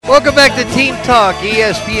Welcome back to Team Talk,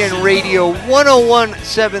 ESPN Radio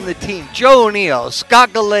 101.7 The Team. Joe O'Neill, Scott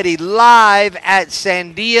Galletti, live at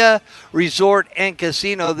Sandia Resort and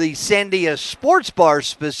Casino, the Sandia Sports Bar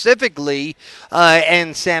specifically,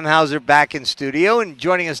 and Sam Hauser back in studio. And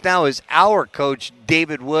joining us now is our coach,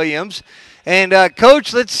 David Williams. And,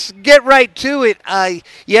 Coach, let's get right to it.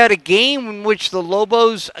 You had a game in which the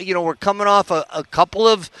Lobos, were coming off a couple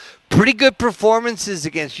of pretty good performances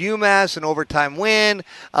against UMass, an overtime win,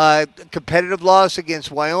 competitive loss against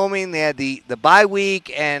Wyoming. They had the bye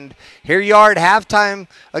week, and here you are at halftime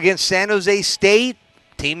against San Jose State,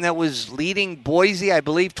 team that was leading Boise, I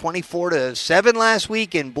believe, 24-7 last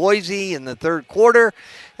week in Boise in the third quarter.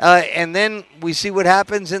 And then we see what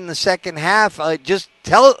happens in the second half. Just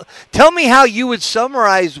tell me how you would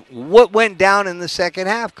summarize what went down in the second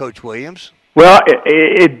half, Coach Williams. Well,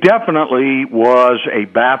 it definitely was a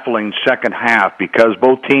baffling second half because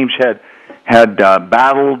both teams had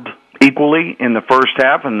battled equally in the first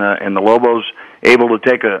half, and the Lobos able to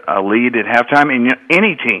take a lead at halftime. And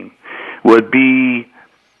any team would be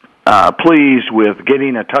pleased with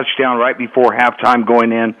getting a touchdown right before halftime,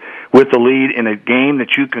 going in with the lead in a game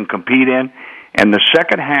that you can compete in. And the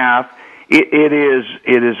second half, it is,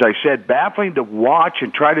 I said, baffling to watch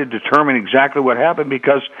and try to determine exactly what happened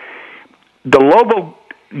because the Lobo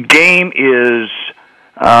game is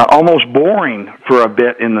almost boring for a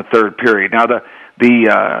bit in the third period. Now,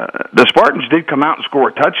 the Spartans did come out and score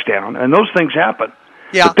a touchdown, and those things happen.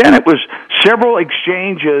 Yeah. But then it was several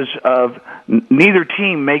exchanges of neither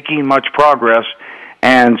team making much progress,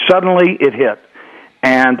 and suddenly it hit.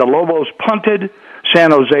 And the Lobos punted. San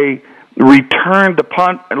Jose returned the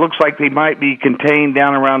punt. It looks like they might be contained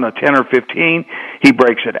down around the 10 or 15. He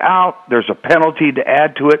breaks it out. There's a penalty to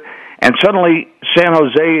add to it. And suddenly, San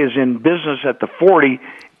Jose is in business at the 40,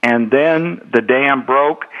 and then the dam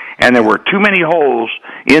broke, and there were too many holes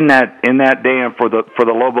in that dam for the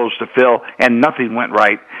Lobos to fill, and nothing went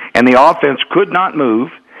right. And the offense could not move,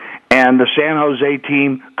 and the San Jose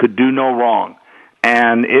team could do no wrong.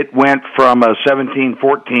 And it went from a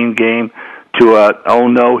 17-14 game to a, oh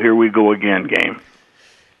no, here we go again game.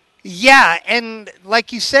 Yeah, and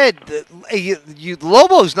like you said,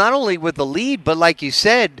 Lobos not only with the lead, but like you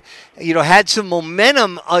said, had some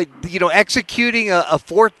momentum, executing a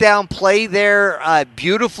fourth down play there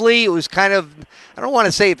beautifully. It was kind of, I don't want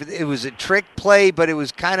to say if it was a trick play, but it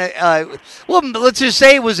was kind of, let's just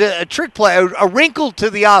say it was a trick play, a wrinkle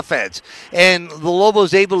to the offense. And the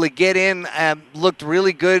Lobos able to get in, looked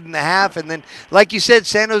really good in the half. And then, like you said,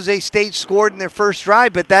 San Jose State scored in their first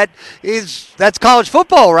drive, but that's college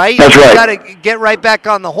football, right? That's right. You got to get right back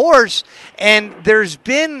on the horse. And there's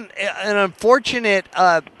been an unfortunate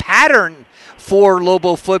pattern for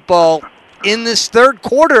Lobo football in this third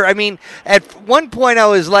quarter. I mean, at one point I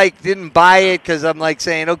was like, didn't buy it because I'm like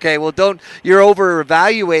saying, okay, well, you're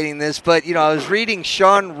over-evaluating this. But, I was reading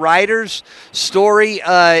Sean Ryder's story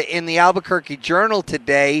in the Albuquerque Journal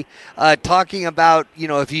today talking about,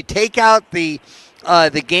 if you take out the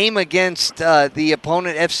game against the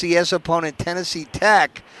opponent, FCS opponent, Tennessee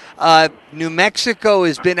Tech, New Mexico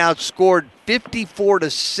has been outscored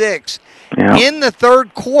 54-6 in the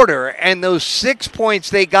third quarter, and those 6 points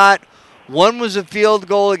they got, one was a field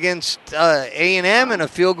goal against A&M and a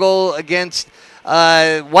field goal against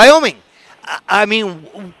Wyoming. I mean,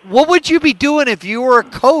 what would you be doing if you were a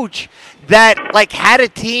coach that, had a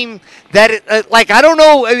team that, I don't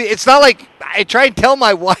know, it's not like I try and tell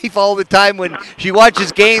my wife all the time when she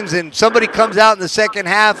watches games and somebody comes out in the second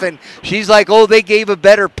half and she's like, oh, they gave a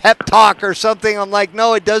better pep talk or something. I'm like,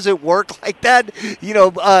 no, it doesn't work like that.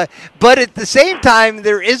 But at the same time,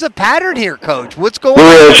 there is a pattern here, Coach. What's going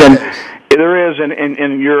on? There is,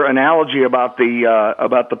 and your analogy about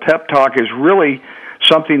the pep talk is really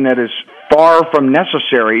something that is far from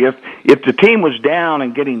necessary. If the team was down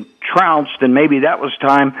and getting trounced, then maybe that was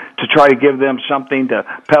time to try to give them something to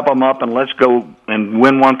pep them up and let's go and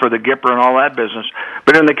win one for the Gipper and all that business.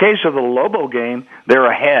 But in the case of the Lobo game, they're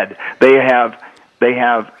ahead. They have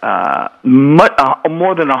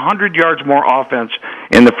more than 100 yards more offense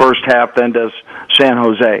in the first half than does San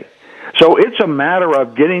Jose. So it's a matter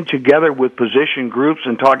of getting together with position groups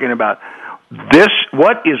and talking about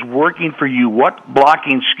what is working for you, what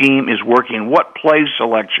blocking scheme is working, what play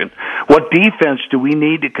selection, what defense do we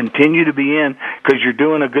need to continue to be in because you're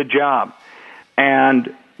doing a good job.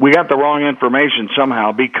 And we got the wrong information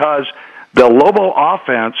somehow because the Lobo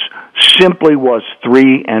offense simply was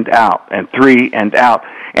 3 and out and 3 and out.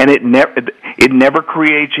 And it never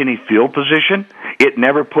creates any field position. It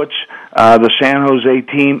never puts the San Jose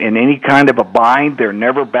team in any kind of a bind. They're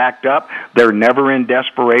never backed up. They're never in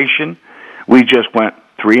desperation. We just went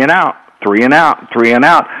 3 and out, 3 and out, 3 and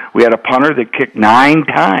out. We had a punter that kicked 9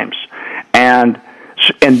 times. And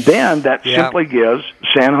then that simply gives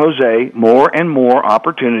San Jose more and more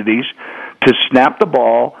opportunities to snap the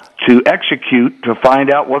ball, to execute, to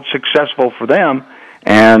find out what's successful for them.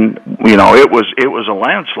 And, it was a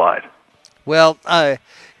landslide. Well,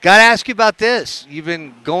 got to ask you about this. You've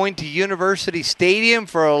been going to University Stadium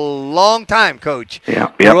for a long time, Coach.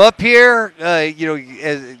 Yeah. Grew up here. As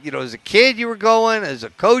a kid you were going. As a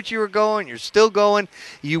coach you were going. You're still going.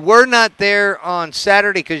 You were not there on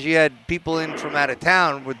Saturday because you had people in from out of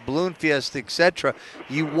town with Balloon Fiesta, etc.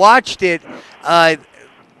 You watched it.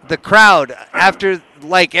 The crowd, after,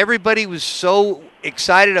 everybody was so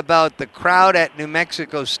excited about the crowd at New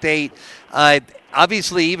Mexico State.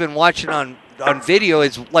 Obviously, even watching on video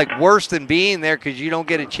is worse than being there because you don't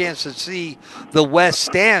get a chance to see the west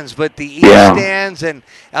stands, but the east stands and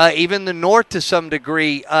even the north to some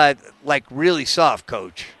degree, really soft,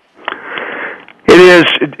 Coach. It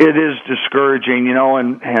is discouraging,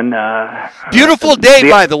 and beautiful day,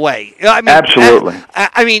 by the way. Absolutely.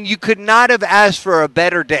 You could not have asked for a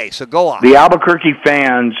better day. So go on. The Albuquerque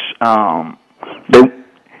fans,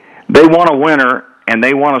 they want a winner. And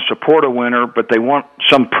they want to support a winner, but they want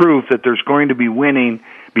some proof that there's going to be winning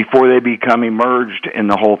before they become immersed in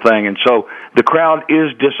the whole thing. And so the crowd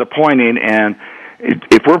is disappointing. And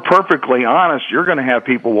if we're perfectly honest, you're going to have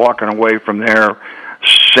people walking away from there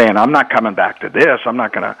saying, "I'm not coming back to this. I'm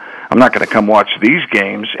not going to come watch these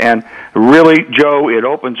games." And really, Joe, it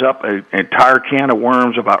opens up an entire can of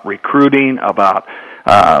worms about recruiting, about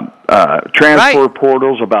transfer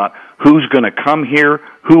portals, about who's going to come here,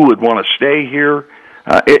 who would want to stay here.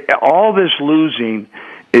 All this losing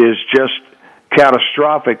is just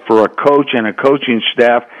catastrophic for a coach and a coaching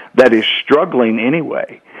staff that is struggling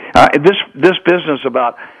anyway. This business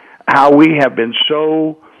about how we have been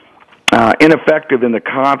so ineffective in the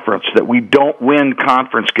conference that we don't win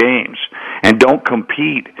conference games and don't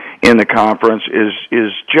compete in the conference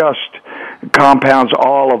is just compounds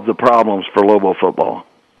all of the problems for Lobo football.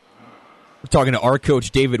 We're talking to our coach,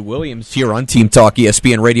 David Williams, here on Team Talk,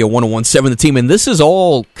 ESPN Radio 101.7 The Team. And this is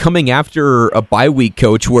all coming after a bye week,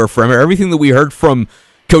 Coach, where from everything that we heard from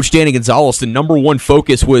Coach Danny Gonzalez, the number one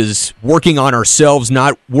focus was working on ourselves,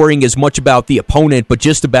 not worrying as much about the opponent, but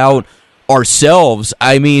just about ourselves.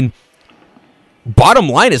 Bottom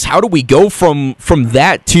line is, how do we go from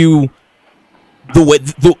that to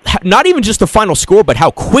not even just the final score, but how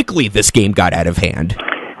quickly this game got out of hand?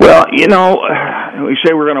 Well, we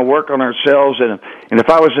say we're going to work on ourselves, and if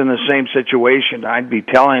I was in the same situation, I'd be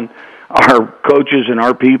telling our coaches and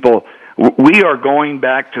our people, we are going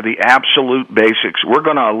back to the absolute basics. We're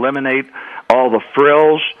going to eliminate all the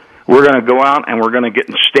frills. We're going to go out and we're going to get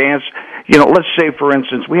in stance. Let's say, for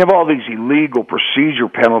instance, we have all these illegal procedure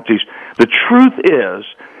penalties. The truth is,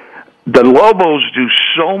 the Lobos do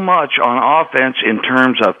so much on offense in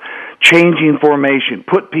terms of changing formation,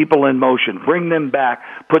 put people in motion, bring them back,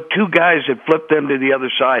 put 2 guys that flip them to the other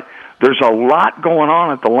side. There's a lot going on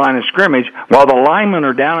at the line of scrimmage while the linemen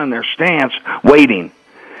are down in their stance waiting.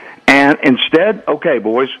 And instead, okay,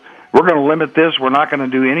 boys, we're going to limit this. We're not going to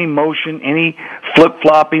do any motion, any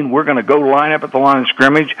flip-flopping. We're going to go line up at the line of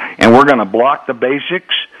scrimmage, and we're going to block the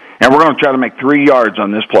basics, and we're going to try to make 3 yards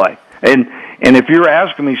on this play. And if you're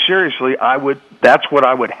asking me seriously, that's what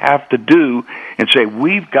I would have to do and say,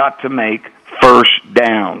 we've got to make first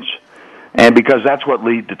downs, and because that's what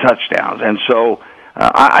lead to touchdowns. And so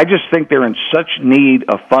I just think they're in such need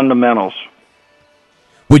of fundamentals.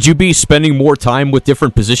 Would you be spending more time with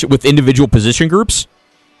individual position groups?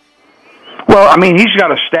 Well, he's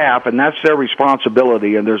got a staff, and that's their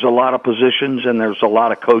responsibility, and there's a lot of positions, and there's a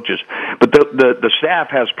lot of coaches. But the staff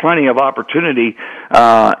has plenty of opportunity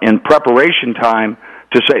in preparation time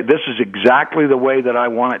to say, this is exactly the way that I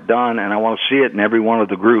want it done, and I want to see it in every one of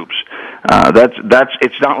the groups.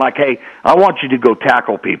 It's not like, hey, I want you to go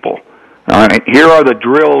tackle people. All right, here are the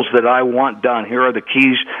drills that I want done. Here are the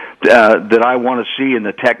keys that I want to see in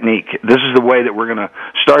the technique. This is the way that we're going to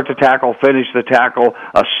start the tackle, finish the tackle,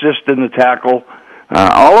 assist in the tackle.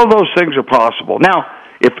 All of those things are possible. Now,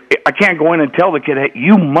 if I can't go in and tell the kid, hey,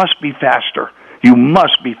 you must be faster. You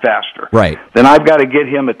must be faster. Right. Then I've got to get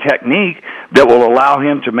him a technique that will allow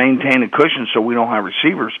him to maintain a cushion so we don't have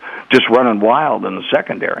receivers just running wild in the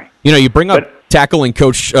secondary. You bring up tackling,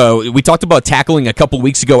 Coach. We talked about tackling a couple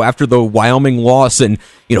weeks ago after the Wyoming loss, and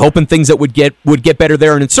hoping things that would get better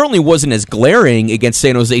there. And it certainly wasn't as glaring against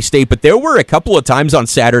San Jose State, but there were a couple of times on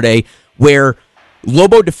Saturday where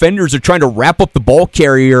Lobo defenders are trying to wrap up the ball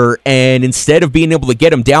carrier, and instead of being able to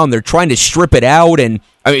get him down, they're trying to strip it out. And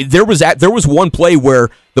I mean, there was one play where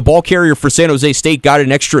the ball carrier for San Jose State got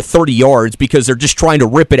an extra 30 yards because they're just trying to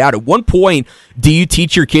rip it out. At one point, do you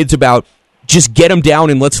teach your kids about just get them down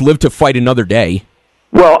and let's live to fight another day?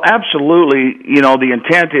 Well, absolutely. The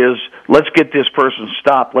intent is let's get this person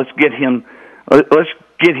stopped. Let's get him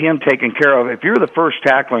taken care of. If you're the first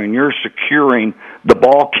tackler and you're securing the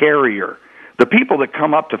ball carrier, the people that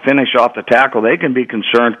come up to finish off the tackle, they can be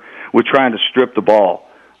concerned with trying to strip the ball.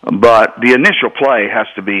 But the initial play has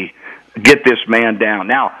to be get this man down.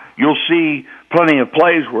 Now, you'll see plenty of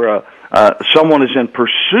plays where someone is in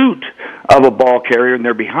pursuit of a ball carrier and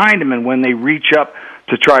they're behind him, and when they reach up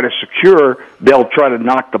to try to secure, they'll try to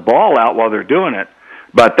knock the ball out while they're doing it.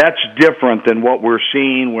 But that's different than what we're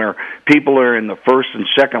seeing where people are in the first and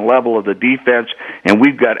second level of the defense, and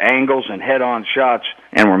we've got angles and head-on shots,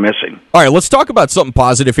 and we're missing. All right, let's talk about something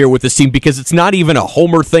positive here with this team, because it's not even a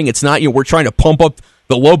homer thing. It's not, we're trying to pump up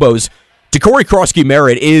the Lobos. DeCorey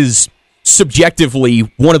Krosky-Merritt is subjectively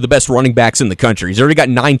one of the best running backs in the country. He's already got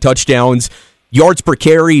 9 touchdowns. Yards per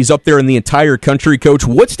carry, he's up there in the entire country, Coach.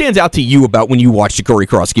 What stands out to you about when you watch DeCorey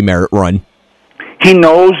Krosky-Merritt run? He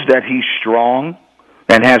knows that he's strong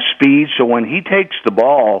and has speed, so when he takes the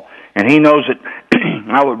ball, and he knows it,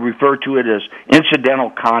 I would refer to it as incidental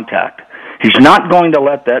contact. He's not going to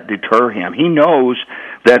let that deter him. He knows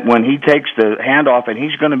that when he takes the handoff and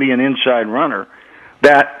he's going to be an inside runner,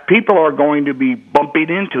 that people are going to be bumping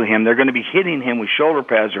into him. They're going to be hitting him with shoulder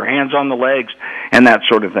pads or hands on the legs and that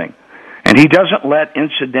sort of thing. And he doesn't let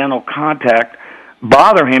incidental contact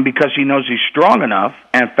bother him because he knows he's strong enough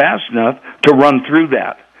and fast enough to run through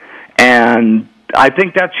that. And I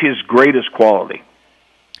think that's his greatest quality.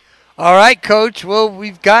 All right, Coach. Well,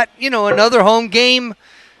 we've got, another home game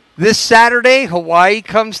this Saturday. Hawaii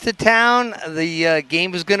comes to town. The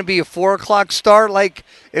game is going to be a 4 o'clock start like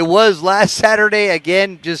it was last Saturday.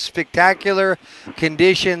 Again, just spectacular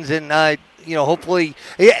conditions. And, hopefully,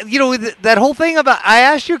 that whole thing about, I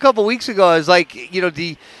asked you a couple weeks ago, I was like,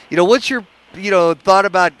 what's your, thought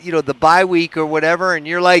about, the bye week or whatever? And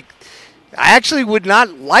you're like, I actually would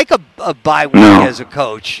not like a bye week as a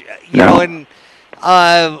coach, and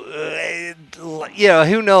who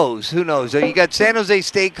knows? So you got San Jose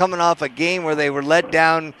State coming off a game where they were let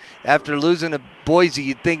down after losing to Boise.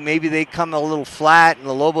 You'd think maybe they come a little flat, and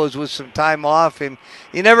the Lobos with some time off, and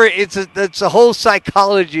it's a whole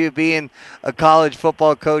psychology of being a college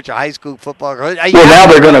football coach, a high school football coach. Well, now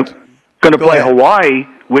they're going to play Hawaii,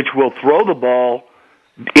 which will throw the ball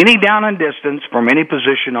any down and distance from any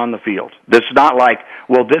position on the field. This is not like,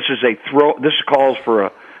 well, this is a throw. This calls for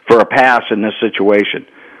a pass in this situation.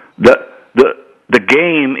 The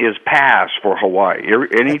game is pass for Hawaii.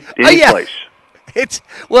 Any place.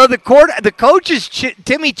 The coach is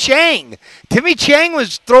Timmy Chang. Timmy Chang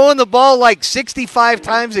was throwing the ball like 65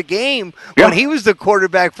 times a game when he was the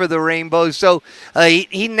quarterback for the Rainbows. So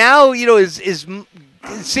he now is.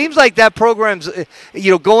 It seems like that program's,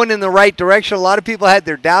 going in the right direction. A lot of people had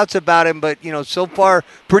their doubts about him, but, so far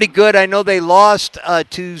pretty good. I know they lost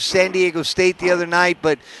to San Diego State the other night,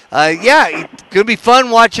 but, it's going to be fun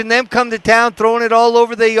watching them come to town, throwing it all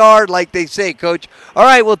over the yard, like they say, Coach. All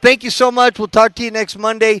right, well, thank you so much. We'll talk to you next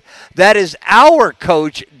Monday. That is our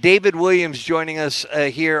coach, David Williams, joining us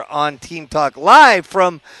here on Team Talk live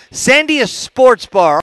from Sandia Sports Bar.